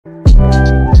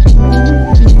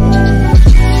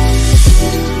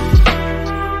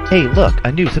Hey, look,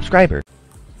 a new subscriber.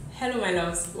 Hello my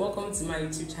loves, welcome to my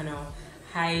YouTube channel.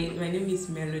 Hi, my name is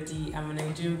Melody. I'm a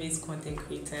Nigerian-based content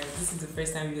creator. This is the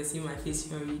first time you're seeing my face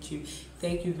here on YouTube.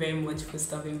 Thank you very much for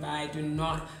stopping by. Do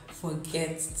not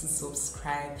forget to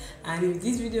subscribe. And if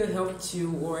this video helped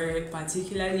you, or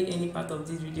particularly any part of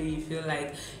this video you feel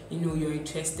like you're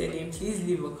interested in, please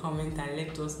leave a comment and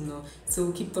let us know, so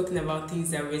we'll keep talking about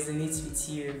things that resonate with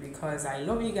you, because I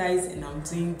love you guys and I'm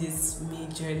doing this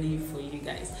majorly for you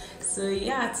guys. So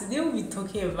yeah, today we'll be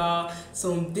talking about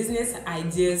some business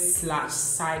ideas slash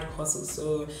side hustle.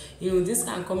 So this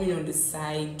can come in on the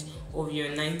side of your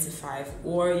 9-to-5,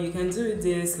 or you can do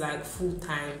this like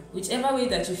full-time. Whichever way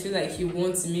that you feel like you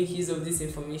want to make use of this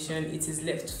information, it is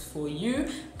left for you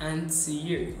and to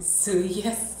you. So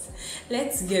yes,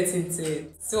 let's get into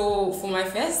it. So for my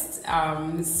first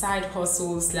side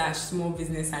hustle slash small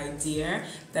business idea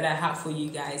that I have for you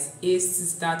guys is to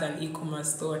start an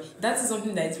e-commerce store. That is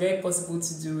something that is very possible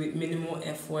to do with minimal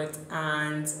effort.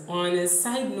 And on a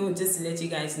side note, just to let you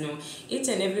guys know, each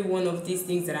and every one of these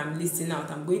things that I'm listing out,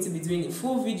 I'm going to be doing a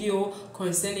full video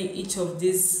concerning each of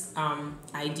these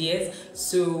ideas.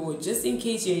 So just in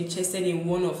case you're interested in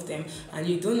one of them and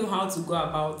you don't know how to go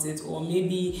about it, or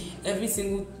maybe every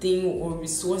single thing or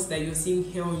resource that you're seeing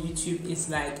here on YouTube is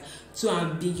like too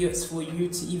ambiguous for you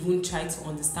to even try to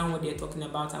understand what they're talking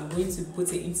about, I'm going to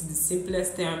put it into the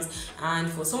simplest terms. And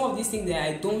for some of these things that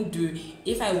I don't do,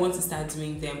 if I want to start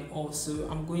doing them also,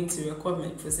 I'm going to record my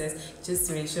process just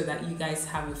to ensure that you guys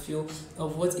have a feel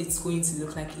of what it's going to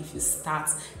look like if you start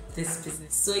this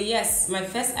business. So yes, my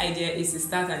first idea is to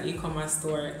start an e-commerce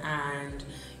store, and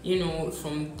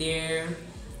from there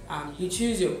you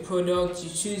choose your product, you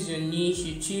choose your niche,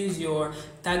 you choose your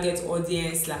target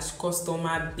audience slash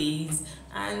customer base,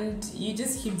 and you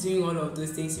just keep doing all of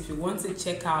those things. If you want to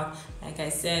check out, like I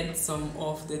said, some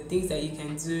of the things that you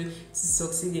can do to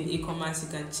succeed in e-commerce,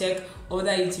 you can check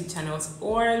other YouTube channels,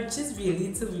 or just be a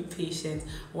little bit patient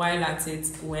while at it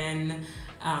when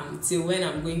till when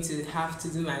I'm going to have to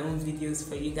do my own videos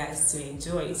for you guys to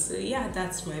enjoy. So yeah,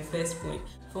 that's my first point.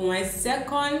 For my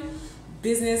second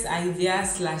business idea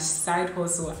slash side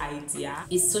hustle idea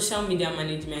is social media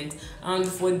management. And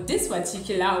for this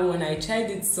particular one, I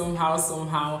tried it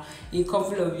somehow a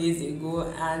couple of years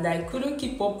ago, and I couldn't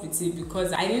keep up with it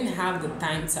because I didn't have the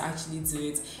time to actually do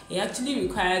it. It actually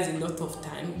requires a lot of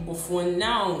time, but for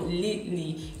now,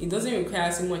 lately, it doesn't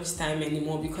require so much time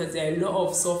anymore, because there are a lot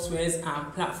of softwares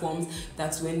and platforms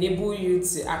that will enable you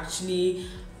to actually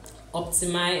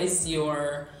optimize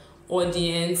your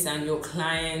audience and your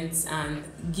clients and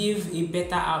give a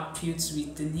better output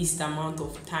with the least amount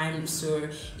of time. So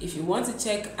if you want to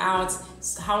check out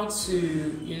how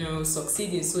to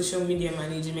succeed in social media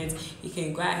management, you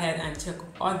can go ahead and check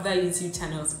other YouTube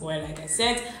channels, or like I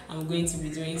said, I'm going to be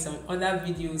doing some other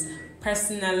videos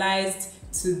personalized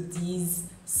to these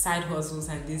side hustles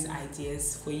and these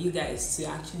ideas for you guys to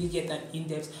actually get an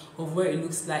in-depth of what it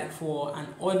looks like for an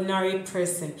ordinary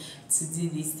person to do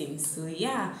these things. So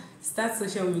yeah, start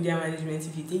social media management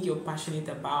if you think you're passionate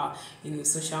about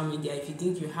social media, if you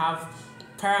think you have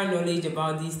prior knowledge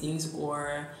about these things,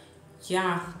 or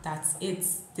yeah, that's it.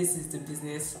 This is the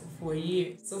business for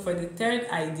you. So for the third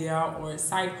idea or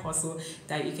side hustle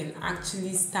that you can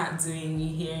actually start doing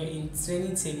here in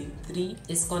 2023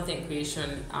 is content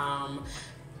creation.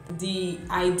 The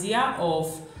idea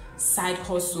of side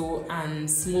hustle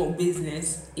and small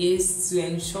business is to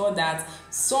ensure that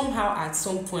somehow at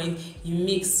some point you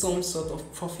make some sort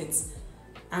of profit.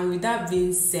 And with that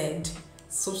being said,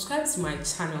 subscribe to my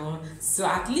channel so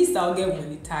at least I'll get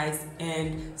monetized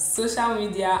and social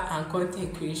media and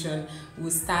content creation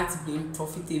will start being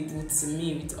profitable to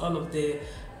me with all of the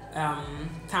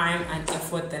time and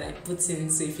effort that I put in.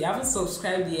 So if you haven't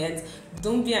subscribed yet,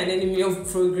 don't be an enemy of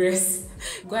progress.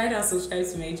 Go ahead and subscribe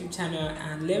to my YouTube channel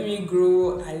and let me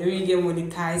grow and let me get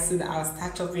monetized so that I'll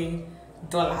start chopping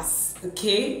dollars.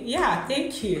 Okay, yeah,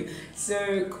 thank you.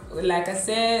 So like I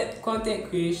said, content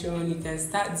creation, you can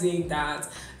start doing that,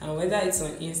 and whether it's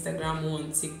on Instagram or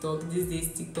on TikTok. These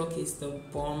days TikTok is the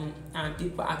bomb, and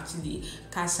people actually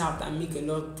cash out and make a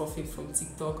lot of profit from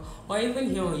TikTok, or even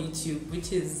here on YouTube,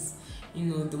 which is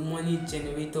the money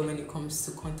generator when it comes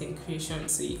to content creation.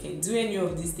 So you can do any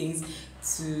of these things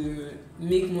to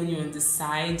make money on the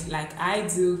side. Like I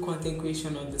do content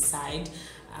creation on the side.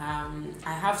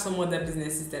 I have some other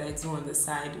businesses that I do on the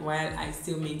side while I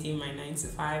still maintain my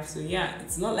 9-to-5. So yeah,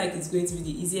 it's not like it's going to be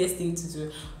the easiest thing to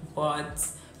do, but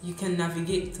you can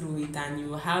navigate through it, and you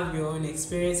will have your own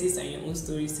experiences and your own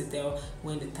stories to tell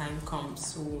when the time comes.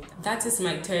 So that is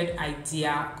my third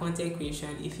idea: content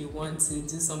creation. If you want to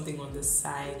do something on the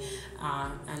side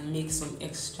and make some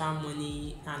extra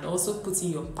money, and also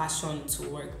putting your passion to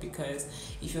work, because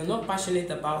if you're not passionate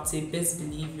about it, best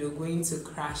believe you're going to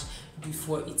crash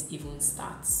before it even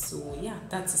starts. So yeah,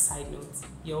 that's a side note.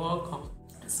 You're welcome.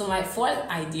 So my fourth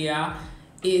idea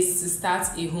is to start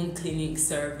a home cleaning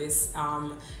service.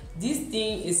 This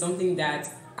thing is something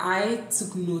that I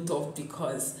took note of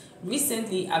because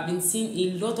recently I've been seeing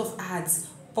a lot of ads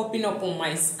popping up on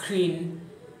my screen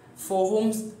for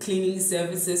home cleaning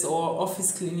services or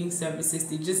office cleaning services.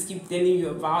 They just keep telling you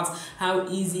about how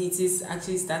easy it is to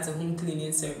actually start a home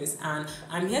cleaning service, and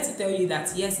I'm here to tell you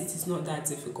that yes, it is not that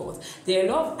difficult. There are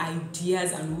a lot of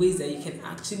ideas and ways that you can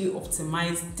actually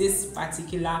optimize this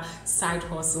particular side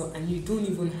hustle, and you don't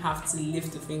even have to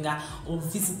lift a finger or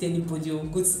visit anybody or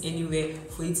go to anywhere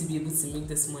for you to be able to make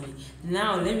this money.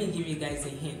 Now let me give you guys a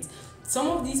hint. Some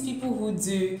of these people who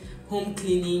do home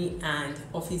cleaning and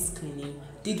office cleaning,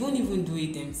 they don't even do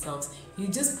it themselves. You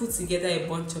just put together a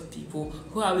bunch of people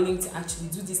who are willing to actually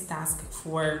do this task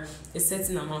for a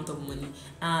certain amount of money,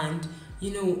 and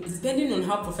you know, depending on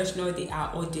how professional they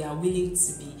are or they are willing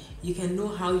to be, you can know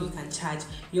how you can charge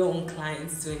your own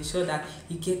clients to ensure that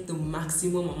you get the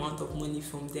maximum amount of money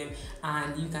from them,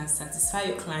 and you can satisfy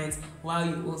your clients while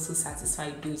you also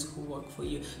satisfy those who work for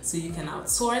you. So you can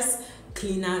outsource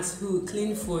cleaners who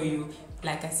clean for you.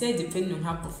 Like I said, depending on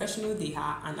how professional they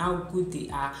are and how good they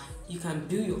are, you can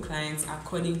bill your clients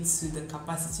according to the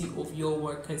capacity of your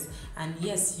workers. And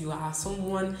yes, you are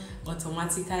someone,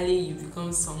 automatically you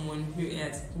become someone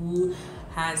who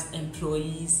has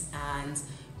employees and,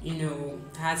 you know,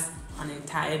 has an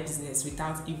entire business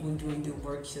without even doing the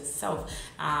work yourself.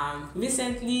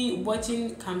 Recently,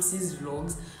 watching Kamsi's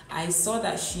vlogs, I saw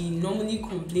that she normally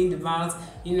complained about,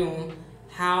 you know,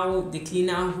 how the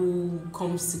cleaner who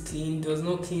comes to clean does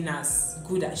not clean as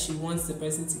good as she wants the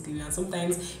person to clean, and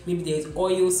sometimes maybe there's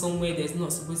oil somewhere there's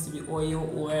not supposed to be oil,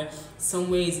 or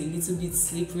somewhere is a little bit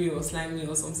slippery or slimy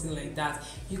or something like that.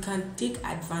 You can take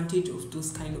advantage of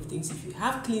those kind of things. If you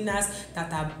have cleaners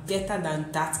that are better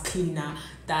than that cleaner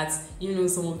that, you know,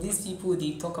 some of these people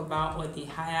they talk about or they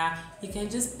hire, you can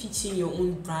just pitch in your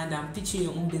own brand and pitch in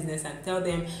your own business and tell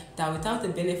them that without the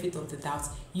benefit of the doubt,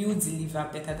 you deliver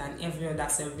better than every other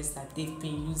service that they've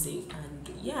been using. And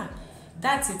yeah,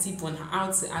 that's a tip on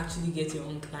how to actually get your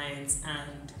own clients,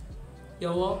 and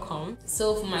you're welcome.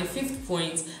 So for my fifth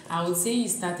point, I would say you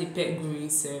start a pet grooming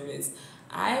service.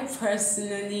 I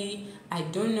personally, I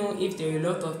don't know if there are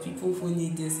a lot of people who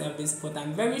need this service, but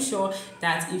I'm very sure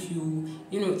that if you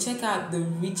check out the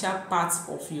richer parts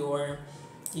of your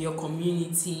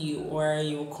community or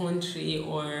your country,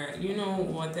 or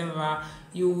whatever,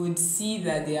 you would see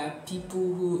that there are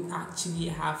people who actually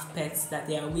have pets that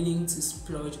they are willing to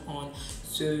splurge on.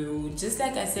 So just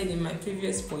like I said in my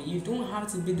previous point, you don't have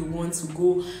to be the one to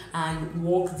go and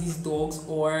walk these dogs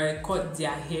or cut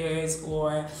their hairs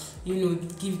or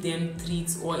give them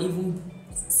treats or even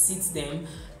sit them.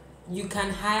 You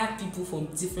can hire people from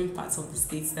different parts of the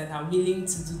states that are willing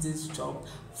to do this job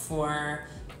for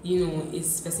a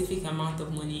specific amount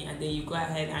of money, and then you go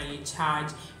ahead and you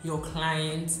charge your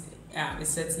client a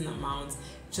certain amount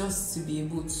just to be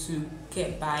able to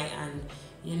get by, and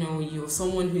you're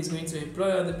someone who is going to employ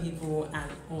other people and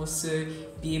also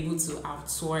be able to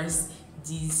outsource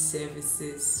these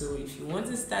services. So if you want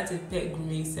to start a pet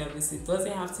grooming service, it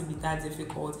doesn't have to be that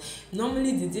difficult.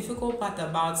 Normally the difficult part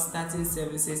about starting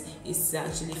services is to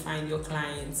actually find your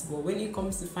clients, but when it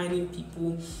comes to finding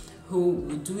people who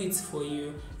will do it for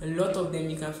you, a lot of them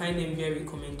you can find them via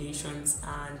recommendations,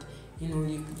 and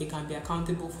they can be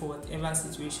accountable for whatever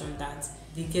situation that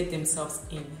they get themselves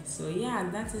in. So yeah,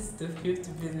 that is the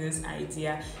fifth business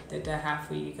idea that I have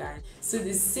for you guys. So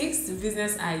the sixth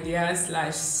business idea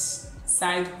 /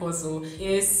 side hustle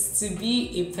is to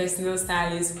be a personal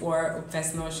stylist or a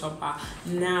personal shopper.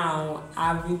 Now,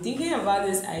 I've been thinking about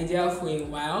this idea for a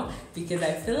while because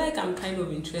I feel like I'm kind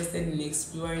of interested in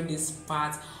exploring this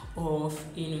part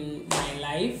of my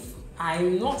life.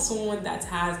 I'm not someone that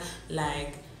has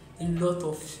like a lot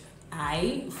of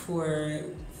eye for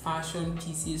fashion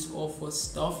pieces or for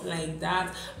stuff like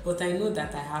that, but I know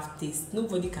that I have taste.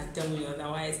 Nobody can tell me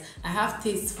otherwise. I have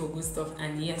taste for good stuff,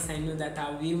 and yes, I know that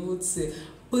I'll be able to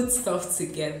put stuff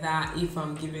together if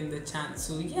I'm given the chance.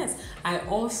 So yes, I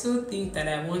also think that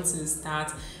I want to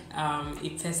start a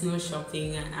personal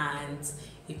shopping and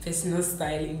a personal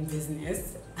styling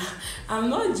business. I'm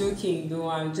not joking though,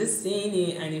 I'm just saying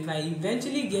it. And if I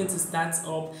eventually get to start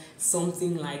up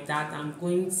something like that, I'm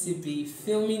going to be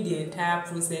filming the entire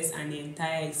process and the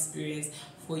entire experience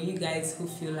for you guys who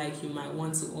feel like you might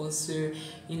want to also,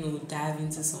 dive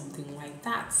into something like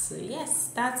that. So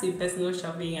yes, that's a personal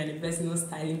shopping and a personal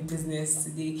styling business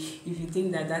today. If you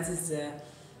think that that is the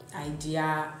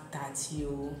idea that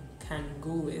you can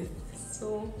go with.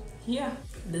 So yeah,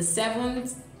 the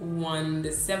seventh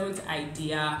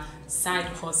idea, side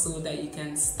hustle that you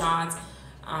can start.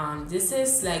 This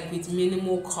is like with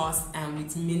minimal cost and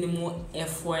with minimal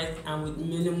effort and with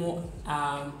minimal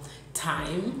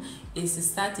time, is to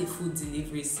start a food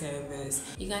delivery service.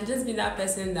 You can just be that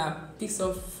person that picks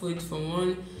up food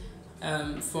from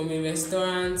a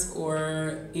restaurant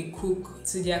or a cook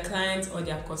to their client or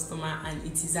their customer, and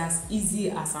it is as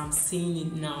easy as I'm saying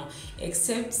it now,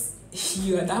 except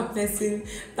you are that person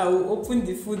that will open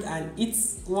the food and eat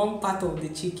one part of the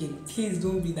chicken. Please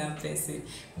don't be that person.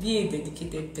 Be a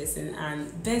dedicated person,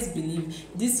 and best believe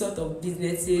this sort of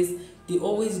businesses, they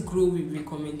always grow with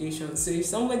recommendations. So if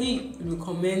somebody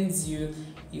recommends you,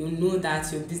 you know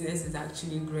that your business is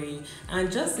actually growing.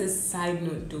 And just a side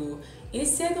note though,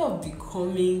 instead of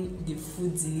becoming the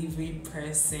food delivery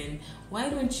person, why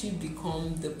don't you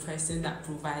become the person that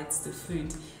provides the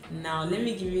food? Now let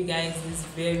me give you guys this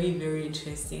very, very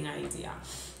interesting idea.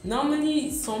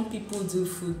 Normally some people do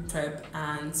food prep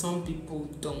and some people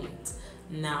don't.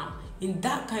 Now in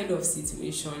that kind of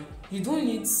situation, you don't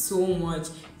need so much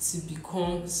to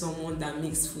become someone that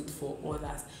makes food for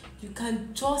others. You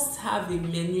can just have a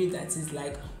menu that is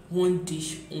like one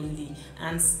dish only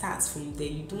and start from there.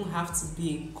 You don't have to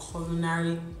be a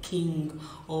culinary king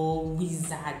or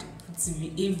wizard to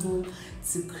be able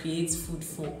to create food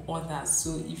for others.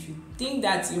 So if you think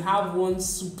that you have one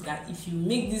soup that if you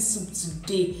make this soup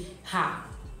today,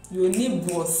 your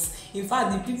neighbors, in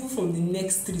fact the people from the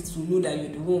next street will know that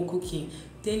you're the one cooking,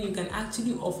 then you can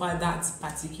actually offer that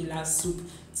particular soup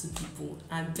to people.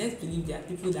 And best believe there are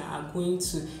people that are going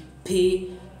to pay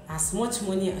as much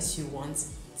money as you want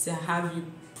to have you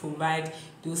provide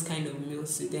those kind of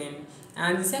meals to them.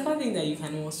 And the second thing that you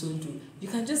can also do, you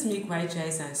can just make white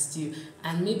rice and stew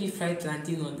and maybe fried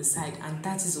plantain on the side, and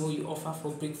that is all you offer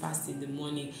for breakfast in the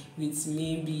morning with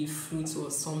maybe fruits or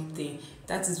something.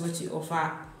 That is what you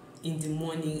offer in the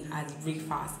morning as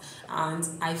breakfast. And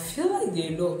I feel like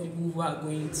there are a lot of people who are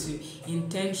going to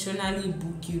intentionally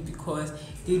book you because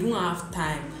they don't have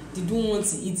time, they don't want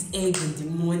to eat egg in the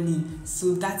morning,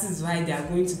 so that is why they are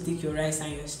going to take your rice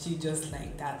and your stew just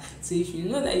like that. So if you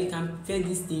know that you can prepare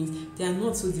these things, they are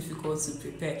not so difficult to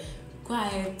prepare. Go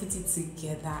ahead, put it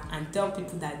together and tell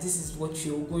people that this is what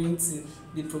you're going to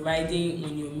be providing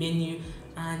on your menu,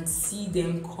 and see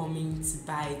them coming to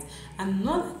buy it.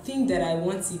 Another thing that I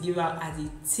want to give out as a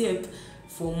tip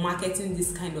for marketing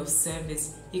this kind of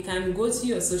service, you can go to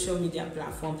your social media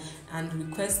platform and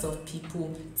request of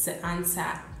people to answer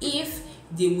if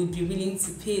they would be willing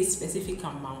to pay a specific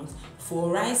amount for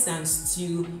rice and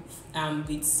stew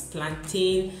with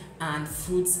plantain and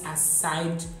fruits as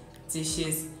side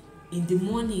dishes in the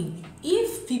morning.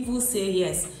 If people say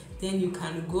yes, then you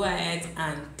can go ahead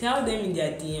and tell them in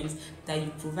their DMs that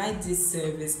you provide this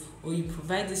service or you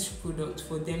provide this product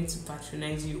for them to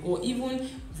patronize you or even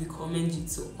recommend you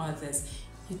to others.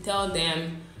 You tell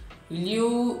them, will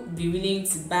you be willing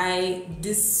to buy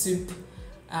this soup,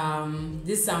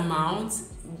 this amount,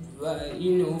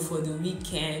 for the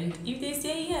weekend? If they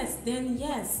say yes, then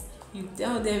yes. You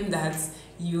tell them that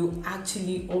you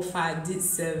actually offer this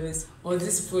service or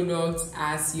this product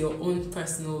as your own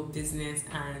personal business,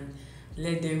 and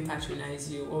let them patronize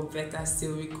you, or better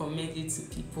still, recommend it to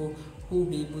people who will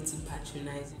be able to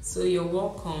patronize it. So you're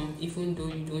welcome, even though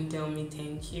you don't tell me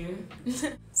thank you.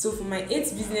 So for my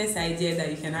 8th business idea that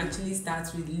you can actually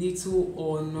start with little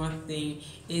or nothing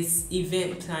is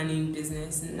event planning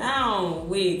business. Now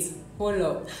wait, hold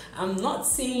up, I'm not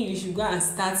saying you should go and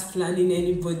start planning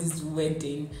anybody's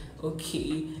wedding.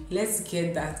 Okay, let's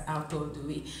get that out of the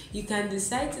way. You can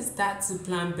decide to start to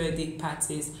plan birthday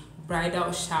parties,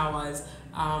 bridal showers,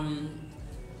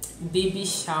 baby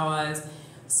showers,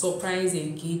 surprise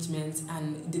engagements.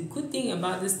 And the good thing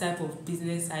about this type of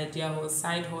business idea or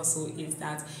side hustle is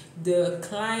that the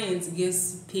client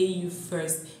gets to pay you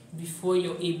first before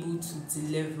you're able to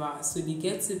deliver. So they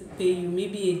get to pay you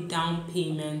maybe a down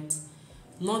payment,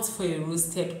 not for a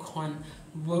roasted corn,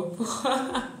 but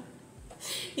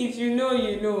if you know,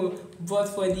 you know. But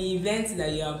for the event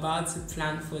that you're about to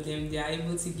plan for them, they are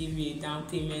able to give you a down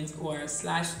payment or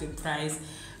slash the price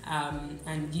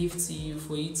and give to you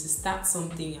for you to start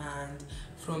something, and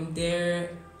from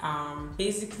there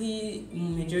basically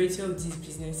majority of these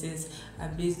businesses are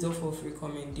based off of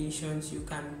recommendations. You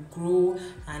can grow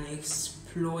and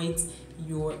exploit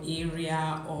your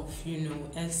area of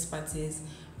expertise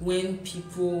when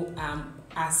people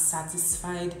are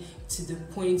satisfied to the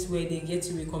point where they get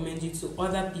to recommend you to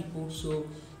other people. So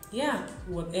yeah,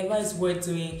 whatever is worth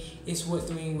doing is worth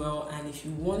doing well. And if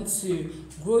you want to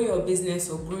grow your business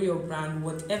or grow your brand,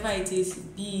 whatever it is,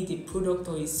 be it a product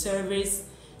or a service,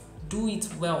 do it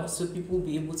well so people will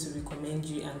be able to recommend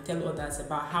you and tell others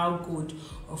about how good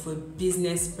of a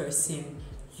business person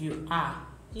you are.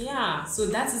 Yeah, so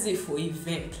that is it for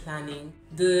event planning.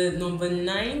 The number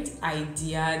 9th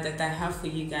idea that I have for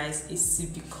you guys is to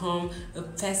become a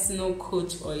personal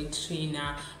coach or a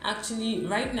trainer. Actually,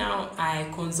 right now I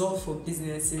consult for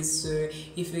businesses. So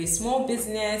if you're a small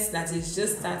business that is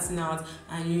just starting out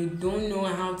and you don't know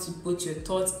how to put your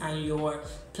thoughts and your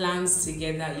plans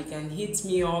together, you can hit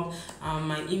me up.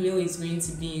 My email is going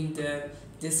to be in the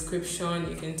description.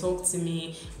 You can talk to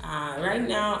me. Right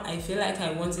now I feel like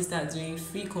I want to start doing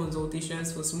free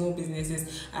consultations for small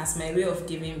businesses as my way of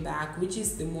giving back, which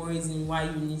is the more reason why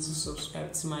you need to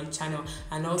subscribe to my channel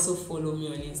and also follow me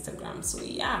on Instagram. So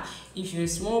yeah, if you're a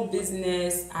small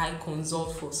business, I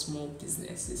consult for small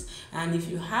businesses. And if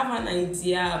you have an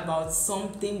idea about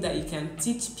something that you can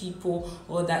teach people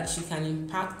or that you can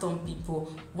impact on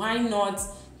people, why not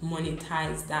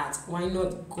monetize that? Why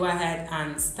not go ahead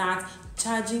and start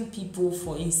charging people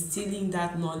for instilling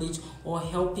that knowledge or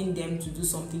helping them to do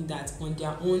something that on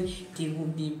their own they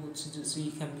won't be able to do? So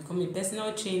you can become a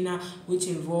personal trainer, which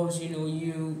involves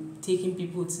you taking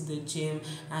people to the gym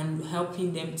and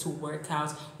helping them to work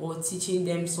out, or teaching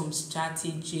them some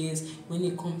strategies when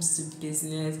it comes to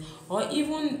business, or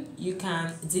even you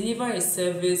can deliver a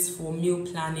service for meal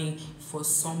planning for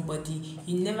somebody.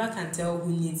 You never can tell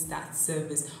who needs that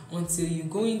service until you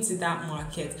go into that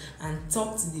market and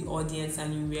talk to the audience,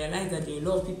 and you realize that there are a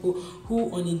lot of people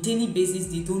who on a daily basis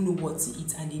they don't know what to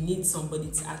eat and they need somebody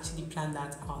to actually plan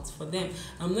that out for them.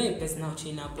 I'm not a personal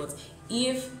trainer, but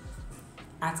if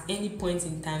at any point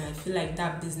in time I feel like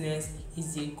that business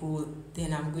is a goal,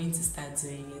 then I'm going to start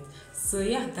doing it. So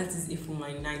yeah, that is it for my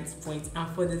 9th point. And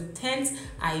for the 10th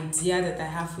idea that I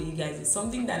have for you guys is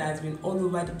something that has been all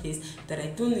over the place that I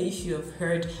don't know if you have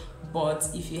heard, but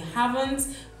if you haven't,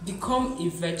 become a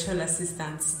virtual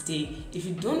assistant today. If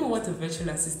you don't know what a virtual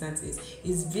assistant is,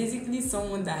 it's basically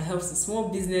someone that helps a small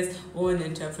business or an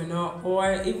entrepreneur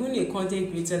or even a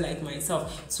content creator like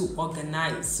myself to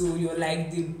organize. So you're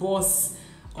like the boss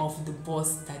of the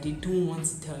boss that they don't want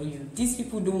to tell you. These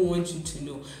people don't want you to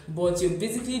know, but you're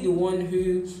basically the one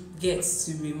who gets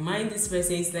to remind this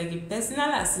person. It's like a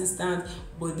personal assistant,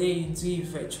 but then you do it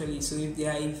virtually. So if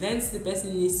there are events the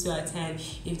person needs to attend,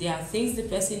 if there are things the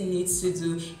person needs to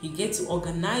do, you get to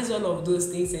organize all of those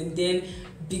things and then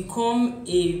become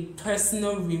a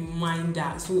personal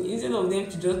reminder. So instead of them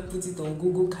to just put it on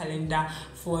Google Calendar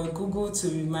for Google to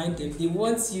remind them, they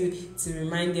want you to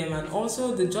remind them. And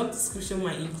also the job description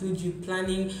might include you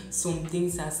planning some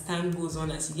things as time goes on,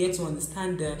 as you get to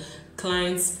understand the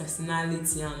client's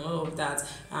personality and all of that.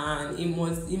 And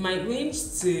it might range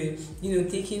to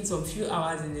taking some few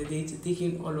hours in the day to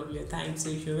taking all of your time. So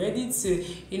if you're ready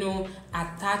to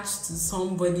attach to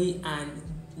somebody and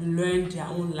learn their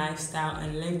own lifestyle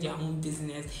and learn their own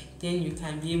business, then you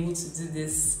can be able to do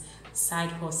this side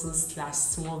hustle /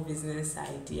 small business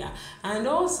idea. And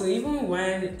also, even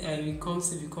when it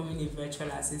comes to becoming a virtual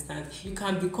assistant, you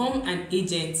can become an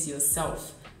agent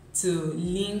yourself to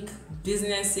link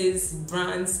businesses,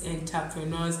 brands,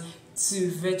 entrepreneurs to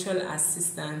virtual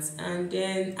assistants, and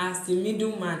then as the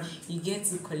middleman you get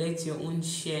to collect your own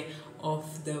share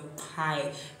of the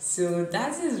pie. So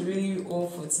that is really all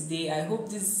for today. I hope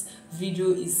this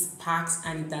video is packed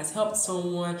and it has helped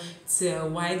someone to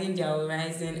widen their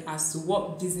horizon as to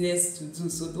what business to do.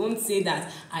 So don't say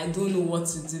that I don't know what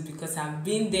to do, because I've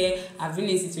been there. I've been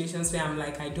in situations where I'm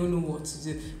like, I don't know what to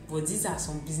do, but these are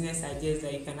some business ideas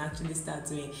that you can actually start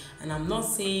doing. And I'm not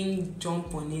saying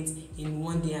jump on it in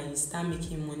one day and you start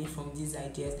making money from these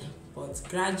ideas, but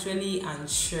gradually and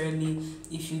surely,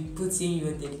 if you put in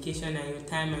your dedication and your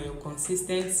time and your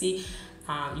consistency,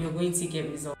 you're going to get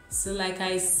results. So like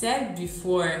I said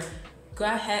before, go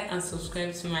ahead and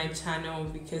subscribe to my channel,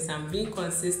 because I'm being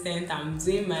consistent. I'm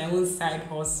doing my own side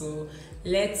hustle.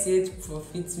 Let it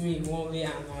profit me one way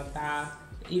or another.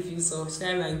 If you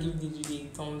subscribe and give the video a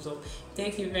thumbs up.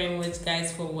 Thank you very much,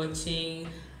 guys, for watching.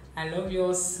 I love you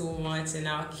all so much, and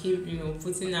I'll keep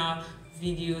putting out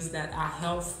videos that are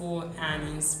helpful and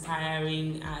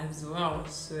inspiring as well.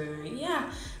 So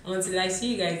yeah, until I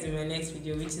see you guys in my next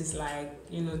video, which is like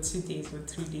 2 days or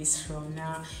 3 days from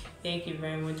now, thank you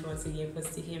very much once again for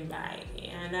sticking by,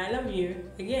 and I love you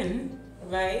again.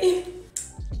 Bye.